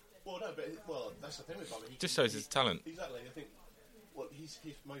 Well, no, but that's the thing with Bubba. Just shows his talent. Exactly. I think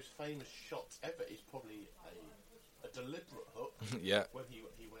his most famous shots ever is probably a deliberate hook. Yeah. When he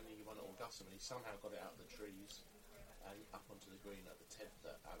won at Augusta, and he somehow got it out of the trees and up onto the green at the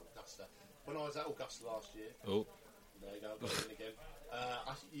 10th at Augusta. When I was at Augusta last year, there you go, I got it in again.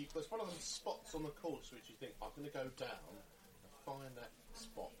 There's one of the spots on the course which you think, I'm going to go down and find that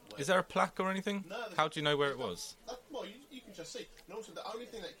spot. Is there a plaque or anything? No. How do you know where it was? Well, you can just see. And also, the only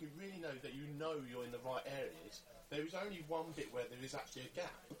thing that you really know that you know you're in the right area is there is only one bit where there is actually a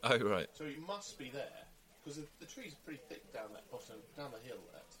gap. Oh, right. So it must be there, because the trees are pretty thick down that bottom, down the hill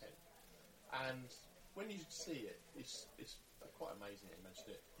at 10. And when you see it, it's quite amazing that he managed to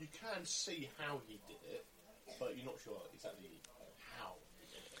do it. You can see how he did it, but you're not sure exactly how he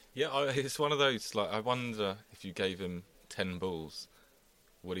did it. Yeah, it's one of those, like, I wonder if you gave him 10 balls,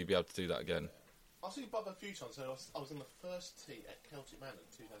 would he be able to do that again? I've seen Bubba a few times. So I was on the first tee at Celtic Manor in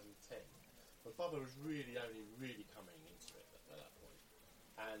 2010, but Bubba was only really coming into it at that point.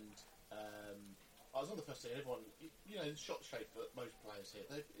 And I was on the first tee, and everyone, the shot shape that most players hit,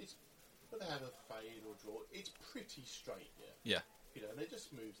 when they have a fade or draw, it's pretty straight, Yeah. And it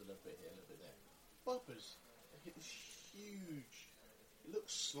just moves a little bit here, a little bit there. Bubba's hit this huge, it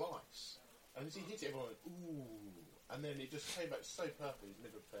looks slice. And as he hit it, everyone went, ooh. And then it just came back so perfectly,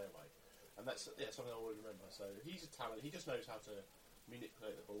 middle of fairway. And that's something I always remember. So he's a talent. He just knows how to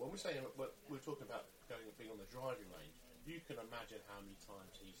manipulate the ball. When we're talking about being on the driving range, you can imagine how many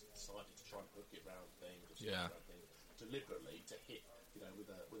times he's decided to try and hook it round things or around things deliberately to hit,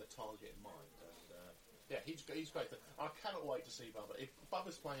 with a target in mind. And he's great. I cannot wait to see Bubba. If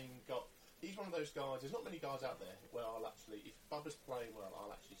Bubba's playing, he's one of those guys. There's not many guys out there where if Bubba's playing well,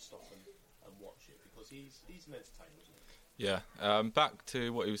 I'll actually stop and watch it, because he's an entertainer, isn't he? Yeah. Back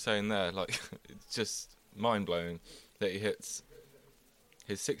to what he was saying there, like, it's just mind-blowing that he hits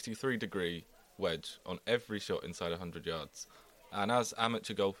his 63-degree wedge on every shot inside 100 yards. And as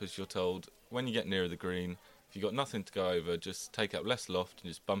amateur golfers, you're told, when you get nearer the green, if you've got nothing to go over, just take up less loft and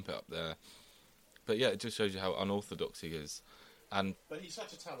just bump it up there. But yeah, it just shows you how unorthodox he is. But he's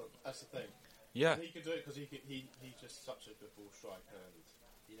such a talent, that's the thing. Yeah. And he could do it because he's just such a good ball striker, and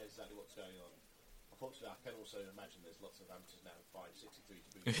he knows exactly what's going on. Unfortunately, I can also imagine there's lots of amateurs now 5'63"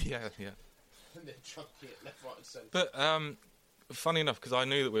 degrees. Yeah. And they're chunky it left, right, and centre. But funny enough, because I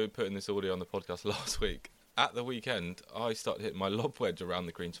knew that we were putting this audio on the podcast last week, at the weekend, I started hitting my lob wedge around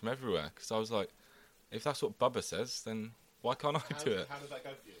the greens from everywhere, because I was like, if that's what Bubba says, then why can't I do it? How did that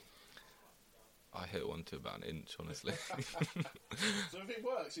go for you? I hit one to about an inch, honestly. So if it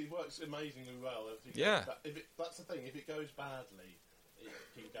works amazingly well. That's the thing, if it goes badly, it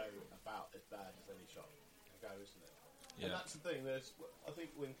can go about as bad as any shot can go, isn't it? Yeah. And that's the thing, I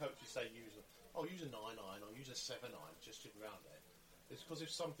think when coaches say use a 9-iron or use a 7-iron, just chip around it, it's because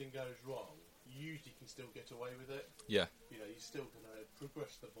if something goes wrong, you usually can still get away with it. Yeah. You're still going to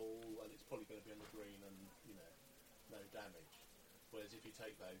progress the ball, and it's probably going to be on the green and, no damage. Whereas if you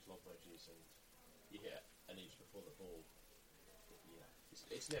take those lob wedges and you hit an inch before the ball,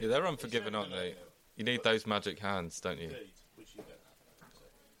 it's never, Yeah, they're unforgiving, aren't they? You need those magic hands, don't you? Indeed, which you don't have. So.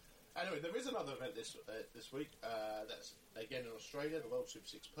 Anyway, there is another event this week. That's again in Australia, the World Super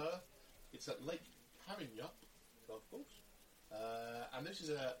 6 Perth. It's at Lake Carrinyup Golf Course, and this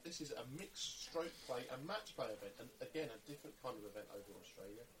is a mixed stroke play and match play event, and again a different kind of event over in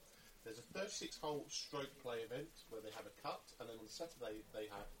Australia. There's a 36-hole stroke play event where they have a cut, and then on Saturday they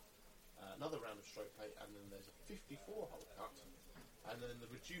have another round of stroke play, and then there's a 54-hole cut, and then the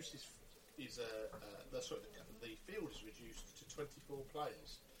field is reduced to 24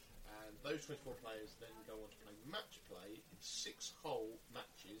 players, and those 24 players then go on to play match play in 6-hole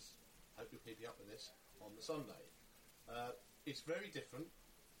matches. I hope you'll keep me up with this on the Sunday. It's very different,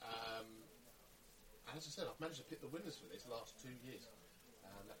 and as I said, I've managed to pick the winners for this last 2 years.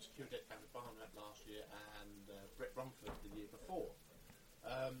 That was Kildare County Barnet last year and Brett Rumford the year before.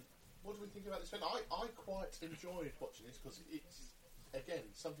 What do we think about this event? I quite enjoyed watching this because it's, again,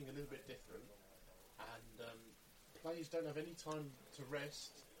 something a little bit different, and players don't have any time to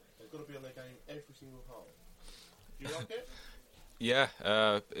rest. They've got to be on their game every single hole. Do you like it? Yeah,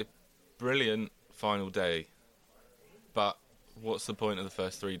 brilliant final day. But what's the point of the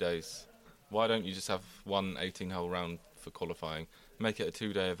first 3 days? Why don't you just have one 18-hole round for qualifying? Make it a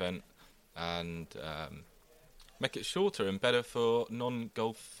 2-day event and make it shorter and better for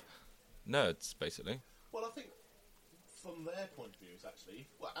non-golf nerds, basically. Well, I think from their point of view, it's actually,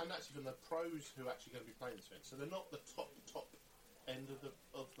 and actually from the pros who are actually going to be playing this event, so they're not the top end of the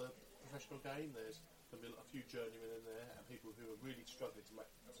professional game. There's going to be a few journeymen in there and people who are really struggling to make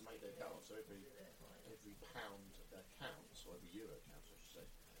their cut. So every pound counts, or every euro counts, I should say.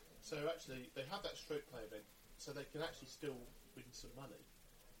 So actually, they have that stroke play event, so they can actually still win some money.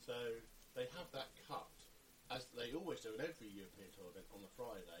 So they have that cut, as they always do in every European Tour event on the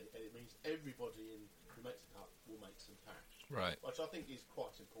Friday, and it means everybody who makes the cut will make some cash. Right. Which I think is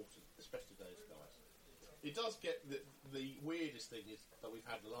quite important, especially those guys. It does get the weirdest thing is that we've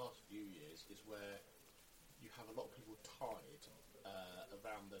had the last few years is where you have a lot of people tied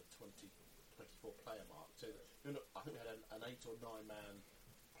around the 24 player mark. So I think we had an 8 or 9 man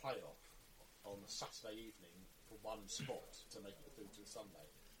playoff on the Saturday evening for one spot to make it through to the Sunday.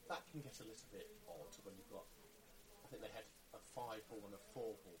 That can get a little bit odd when you've got, I think they had a 5-ball and a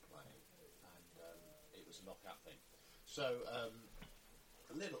 4-ball playing, and it was a knockout thing. So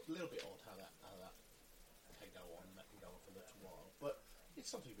a little bit odd how that can go on, and that can go on for a little while, but it's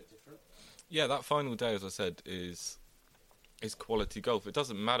something a bit different. Yeah, that final day, as I said, is quality golf. It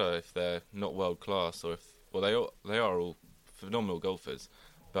doesn't matter if they're not world class or if they are all phenomenal golfers,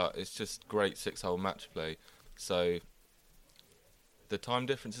 but it's just great 6-hole match play. So the time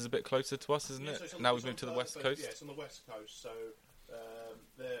difference is a bit closer to us, isn't it? Now we've moved to the West Coast. Yeah, it's on the West Coast. So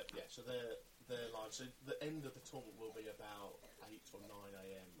their line. So the end of the tournament will be about 8 or 9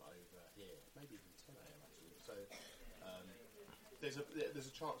 a.m. over here, maybe even 10 a.m. actually. So there's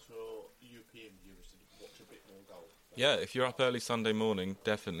a chance for European viewers to watch a bit more golf. Yeah, if you're up early Sunday morning,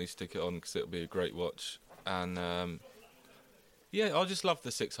 definitely stick it on because it'll be a great watch. And yeah, I just love the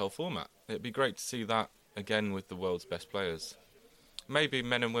 6-hole format. It'd be great to see that again with the world's best players. Maybe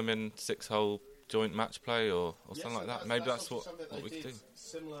men and women 6-hole joint match play or something like that. Maybe that's what we could do.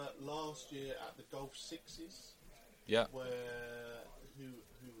 Similar last year at the Golf Sixes. Yeah. Where who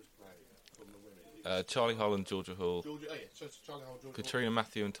was playing from the women? Charlie Hull and Georgia Hall. Charlie Hull and Georgia Katrina Hall.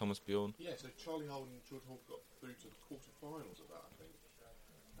 Matthew and Thomas Bjorn. Yeah, so Charlie Hull and Georgia Hall got through to the quarterfinals of that, I think.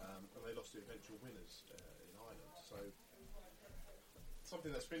 And they lost the eventual winners in Ireland. So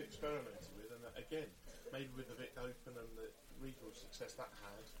something that's been experimented with, and again, maybe with the Vic Open and the regional success that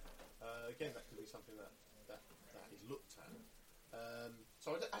had, again, that could be something that is looked at.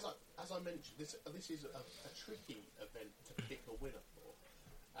 So as I mentioned, this is a tricky event to pick a winner for,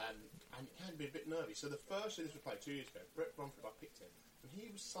 and it can be a bit nervy. So the first year this was played 2 years ago, Brett Rumford, I picked him, and he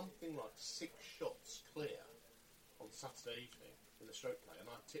was something like 6 shots clear on Saturday evening in the stroke play,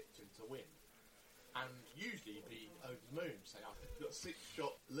 and I tipped him to win. And usually he'd be over the moon, saying, I've got a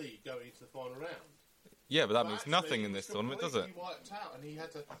 6-shot lead going into the final round. Yeah, but that means nothing in this tournament, does it? He wiped out, and he had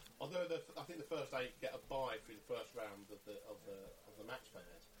to. Although I think the first day get a bye through the first round of the match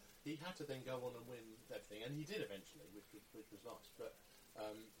players, he had to then go on and win everything, and he did eventually, which was nice. But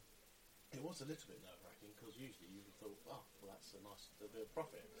it was a little bit nerve-wracking because usually you would have thought, well, that's a nice bit of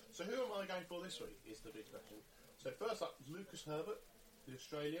profit. So who am I going for this week? Is the big question. So first up, Lucas Herbert, the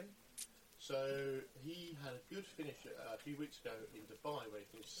Australian. So he had a good finish a few weeks ago in Dubai where he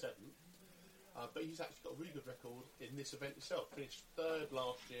finished 7th. But he's actually got a really good record in this event itself. Finished 3rd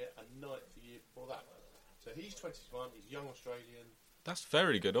last year and 9th the year before that. So he's 21, he's a young Australian. That's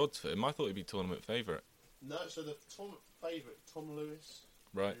very good odds for him. I thought he'd be tournament favourite. No, so the tournament favourite, Tom Lewis,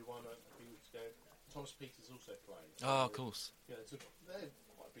 Right. who won a few weeks ago. Thomas Peters also playing. Oh, of course. You know, they're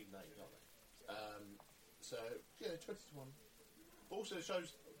quite big names, aren't they? So, yeah, 20 to 1. Also, it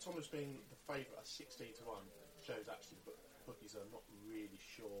shows Thomas being the favourite at 16 to 1 shows actually the bookies are not really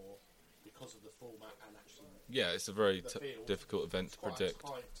sure because of the format and actually. Yeah, it's a very field. difficult event It's to quite predict.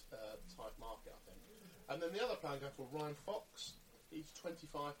 a tight market, I think. And then the other player I'm going for, Ryan Fox. He's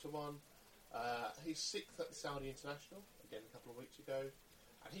 25 to 1. He's 6th at the Saudi International, again a couple of weeks ago.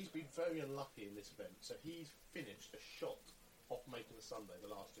 And he's been very unlucky in this event. So he's finished a shot off making the Sunday, the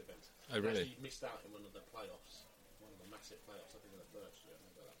last event. Oh, really? He missed out in one of the playoffs. One of the massive playoffs, I think, in the first year. I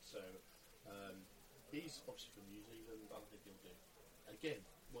remember that. So he's obviously from New Zealand. I think he'll do. Again,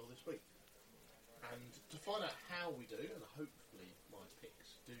 well this week. And to find out how we do, and hopefully my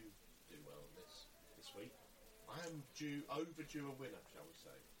picks do well this week, I am overdue a winner, shall we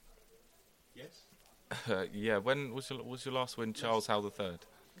say? Yes? Yeah, when was your last win, Charles Howell III?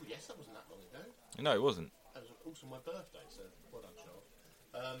 Well, yes, that wasn't that long ago. No, it wasn't. That was also my birthday, so well done,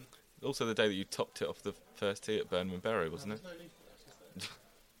 Charles. Also the day that you topped it off the first tee at Burnham and Barrow, wasn't it? There's no need for that, is there?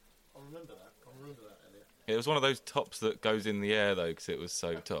 I'll remember that, Elliot. It was one of those tops that goes in the air, though, because it was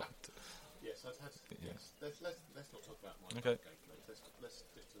so topped. Yes, I've had. Yeah. Yes, let's not talk about my Okay. birthday, please. Let's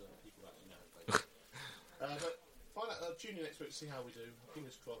stick to the people that you know, please. But find out, tune in next week to see how we do.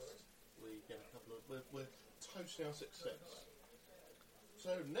 Fingers crossed we get a couple of. We're toasting our success.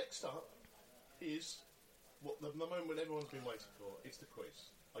 So next up is what the moment when everyone's been waiting for. It's the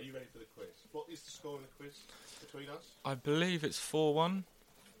quiz. Are you ready for the quiz? What is the score in the quiz between us? I believe it's 4-1.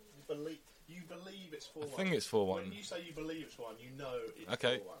 You believe it's 4-1. I think it's 4-1. When you say you believe it's 1, you know it's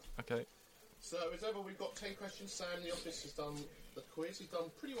 4-1. Okay. So as ever, we've got 10 questions. Sam in the office has done the quiz. He's done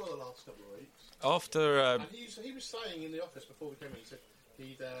pretty well the last couple of weeks. After And he was saying in the office before we came in, he said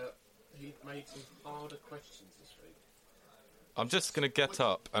he'd made some harder questions this week. I'm just going to get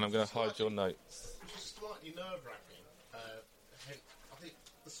up and I'm going to hide your notes. Which is slightly nerve-wracking. I think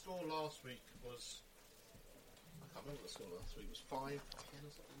the score last week was... I can't remember what the score last week. It was 5-10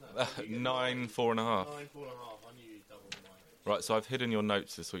 or something? No. 9, 4.5. 9, 4.5. I knew you'd double mine. Right, so I've hidden your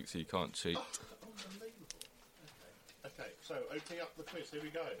notes this week so you can't cheat. Unbelievable. Okay, so opening up the quiz. Here we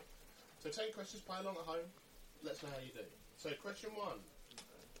go. So 10 questions. Play along at home. Let's know how you do. So question 1.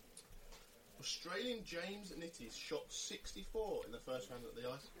 Australian James Nitties shot 64 in the first round at the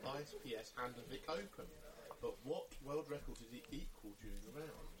ISPS Handenvic Open. But what world record did he equal during the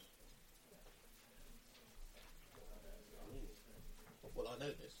round? Ooh. Well, I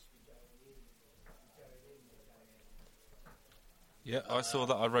know this. Yeah, I saw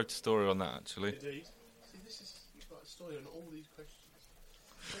that. I wrote a story on that, actually. Indeed. See, you've got a story on all these questions.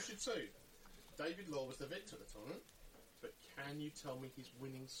 Question 2. David Law was the victor of the tournament, but can you tell me his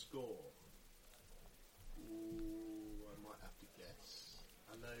winning score? Ooh, I might have to guess.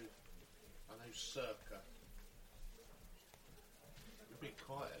 I know circa. You've been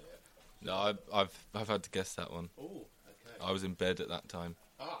quiet yet. No, I've had to guess that one. Ooh, okay. I was in bed at that time.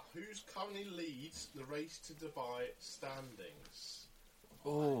 Who's currently leads the race to Dubai standings?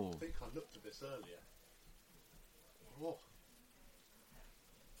 Oh. I think I looked at this earlier. Oh.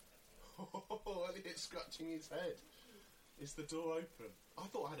 Elliot's scratching his head. Is the door open? I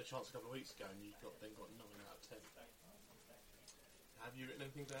thought I had a chance a couple of weeks ago and you got 9 out of 10. Have you written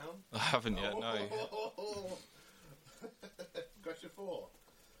anything down? I haven't yet, no. Question 4.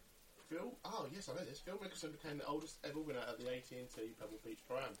 Phil? Oh, yes, I know this. Phil Mickelson became the oldest ever winner at the AT&T Pebble Beach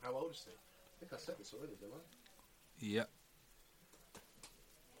Pro-Am. How old is he? I think I said this already, didn't I? Yep.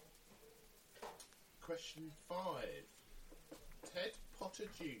 Question 5. Ted Potter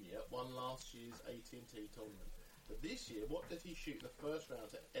Jr. won last year's AT&T tournament. But this year, what did he shoot in the first round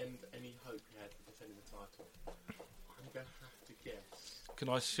to end any hope he had for defending the title? I'm going to have to guess. Can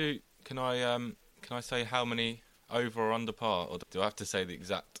I say how many over or under par, or do I have to say the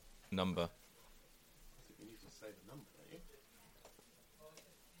exact number? I think you need to say the number, don't you?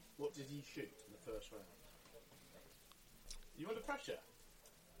 What did he shoot in the first round? You under pressure?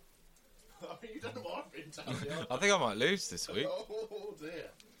 I mean, you don't know what I've been telling you. I think I might lose this week. Oh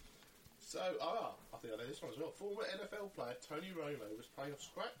dear. So, I think I know this one as well. Former NFL player Tony Romo was playing off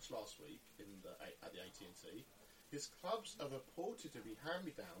scratch last week at the AT&T. His clubs are reported to be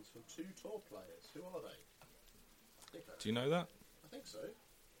hand-me-downs from 2 tour players. Who are they? Do you know that? I think so.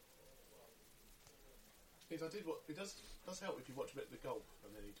 Because it does help if you watch a bit of the golf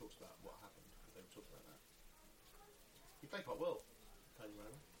and then he talks about what happened. They were talking about that. He played quite well, Tony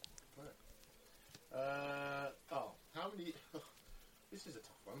Romo. Right. How many... this is a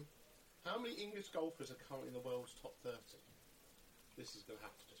tough one. How many English golfers are currently in the world's top 30? This is going to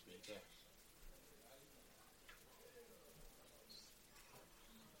have to just be a guess.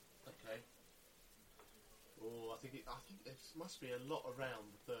 Oh, I think it must be a lot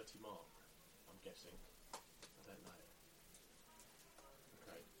around the 30 mark. I'm guessing. I don't know.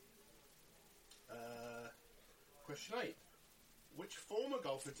 Okay. Question 8. Which former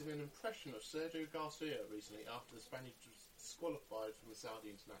golfer did an impression of Sergio Garcia recently after the Spaniard was disqualified from the Saudi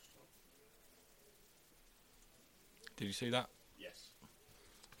International? Did you see that? Yes,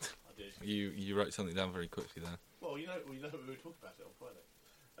 I did. You wrote something down very quickly there. Well, we were talking about it on Friday.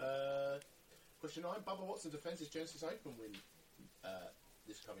 Question 9. Bubba Watson defends his Genesis Open win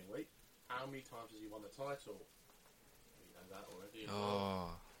this coming week. How many times has he won the title? You know that already.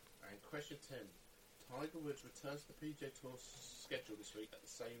 And question 10. Tiger Woods returns to the PGA Tour schedule this week at the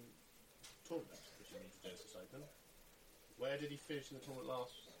same tournament, which he means the Genesis Open. Where did he finish in the tournament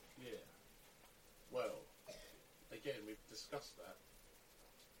last year? Well, again, we've discussed that.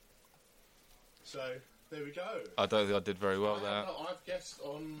 So, there we go. I don't think I did very well there. I've guessed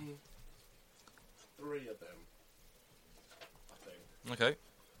on 3 of them, I think. Okay.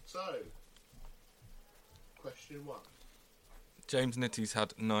 So, question 1. James Nitty's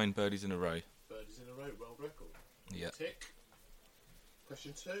had 9 birdies in a row. Birdies in a row, world record. Yeah. Tick.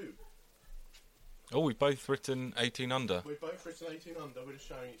 Question 2. Oh, we've both written 18 under. We've both written 18 under, we're just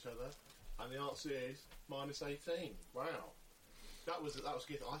showing each other. And the answer is minus 18. Wow. That was good.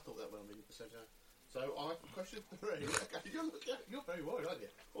 I thought that went on the percent. So, question 3. Okay, you're very worried, aren't you?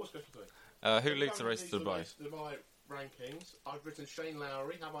 What was question 3? Who leads the race to Dubai? My rankings. I've written Shane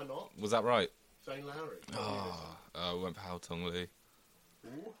Lowry, have I not? Was that right? Shane Lowry. I went for Hao Tong Lee.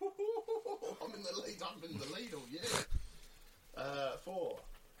 I'm in the lead all year. 4.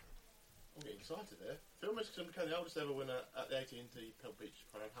 I'm getting excited there. Phil Mickelson became the oldest ever winner at the AT&T Pebble Beach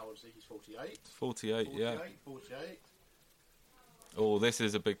Pro. How old is he? He's 48. 48, yeah. 48. Oh, this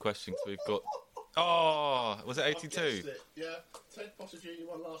is a big question because we've got... Oh, was it 82? Yeah. Ted Pottergini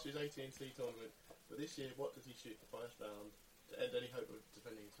won last year's AT&T tournament. But this year, what did he shoot the first round to end any hope of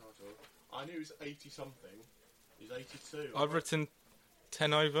defending his title? I knew he was 80-something. He's 82. I've written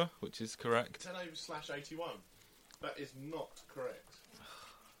 10 over, which is correct. 10 over / 81. That is not correct.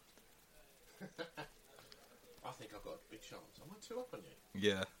 I think I've got a big chance. Am I 2 up on you?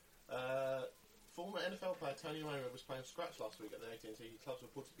 Yeah. Former NFL player Tony Romo was playing scratch last week at the AT&T clubs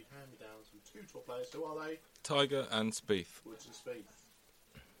reported to be hand-me-downs from 2 tour players. Who are they? Tiger and Spieth. Woods and Spieth.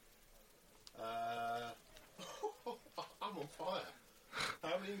 I'm on fire.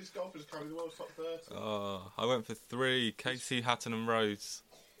 How many English golfers come in the world's top 30? Oh, I went for 3. Casey, Hatton and Rhodes.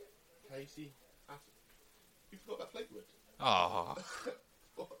 Casey, Hatton. You forgot about Fleetwood. Ah.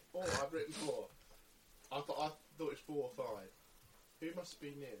 4. I've written 4. I thought it was 4 or 5. Who must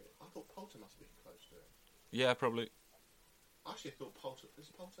be near it? I thought Poulter must be close to it. Yeah, probably. Actually, I thought Poulter. Is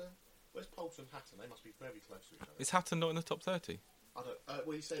Poulter? Where's Poulter and Hatton? They must be very close to each other. Is Hatton not in the top 30? I don't.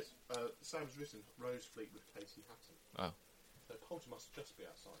 Well, he says Sam's written Rose Fleetwood, Casey Hatton. Oh. So Poulter must just be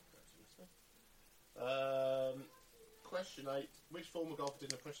outside. Question 8. Which former golfer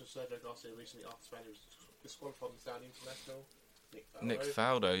did an impression of Sergio Garcia recently after Spaniard was disqualified from the Saudi International? Nick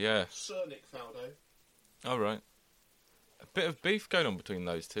Faldo, yeah. Sir Nick Faldo. All right. A bit of beef going on between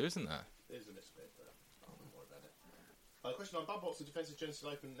those two, isn't there? There's a little bit, but I wouldn't worry about it. Question 9. Bubba Watson defends his Genesis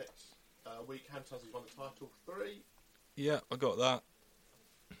Open next week. How many times he's won the title? 3. Yeah, I got that.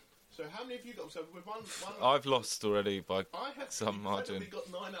 So how many have you got? So with one I've lost already by I have some margin. We got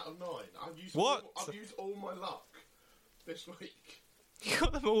 9 out of 9. I've used what? I've used all my luck this week. You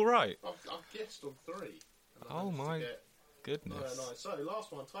got them all right. I've guessed on 3. Oh my goodness! No. So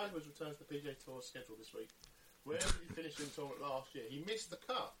last one. Tiger Woods returns to the PGA Tour schedule this week. Where did he finish in the tournament last year? He missed the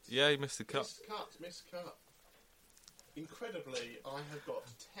cut. Yeah, he missed the cut. Missed cut. Incredibly, I have got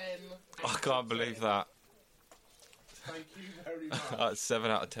 10. I can't believe that. Thank you very much. That's 7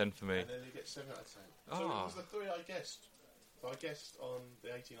 out of 10 for me. And then you get 7 out of 10. So it was the 3 I guessed. So I guessed on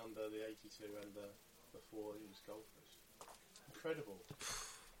the 18 under, the 82, and the 4 English golfers. Incredible.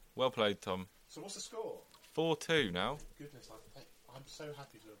 Well played, Tom. So what's the score? 4-2 now. Goodness, I'm so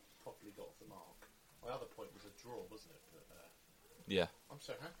happy to have properly got off the mark. My other point was a draw, wasn't it? But, yeah. I'm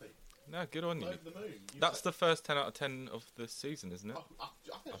so happy. No, good on you. Over the moon. That's the first 10 out of 10 of the season, isn't it? I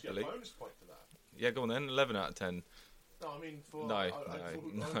think I get a bonus point for that. Yeah, go on then. 11 out of 10. No, I mean for no.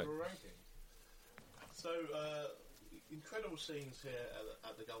 overall ranking. So incredible scenes here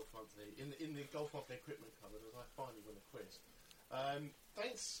at the Golf Monthly in the Golf Monthly equipment cupboard as I finally win a quiz.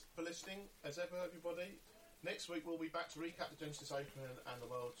 Thanks for listening as ever, everybody. Next week we'll be back to recap the Genesis Open and the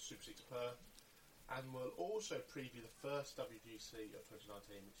World Super 6 Perth, and we'll also preview the first WGC of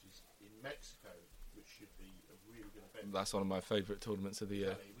 2019, which is in Mexico, which should be a really good event. That's one of my favourite tournaments of the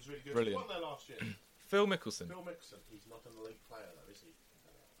year. It was really good. Brilliant. He won there last year. Phil Mickelson. Phil Mickelson. He's not an elite player, though, is he?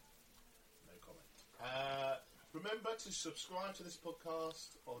 No comment. Remember to subscribe to this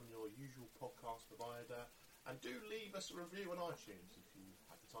podcast on your usual podcast provider, and do leave us a review on iTunes if you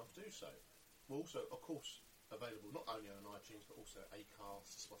have the time to do so. We're also, of course, available not only on iTunes but also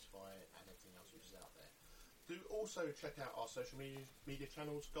Acast, Spotify, and everything else which is out there. Do also check out our social media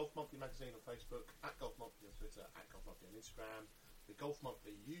channels: Golf Monthly Magazine on Facebook, @Golf Monthly on Twitter, @Golf Monthly on Instagram, the Golf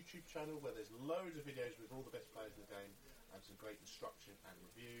Monthly YouTube channel where there's loads of videos with all the best players in the game and some great instruction and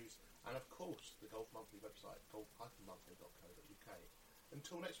reviews, and of course the Golf Monthly website, golf-monthly.co.uk.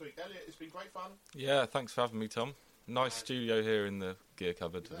 Until next week, Elliot, it's been great fun. Yeah, thanks for having me, Tom. Nice studio here in the gear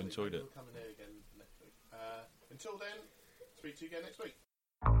cupboard. I've enjoyed it. We'll come in here again next week. Until then, speak to you again next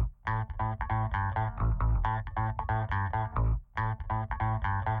week.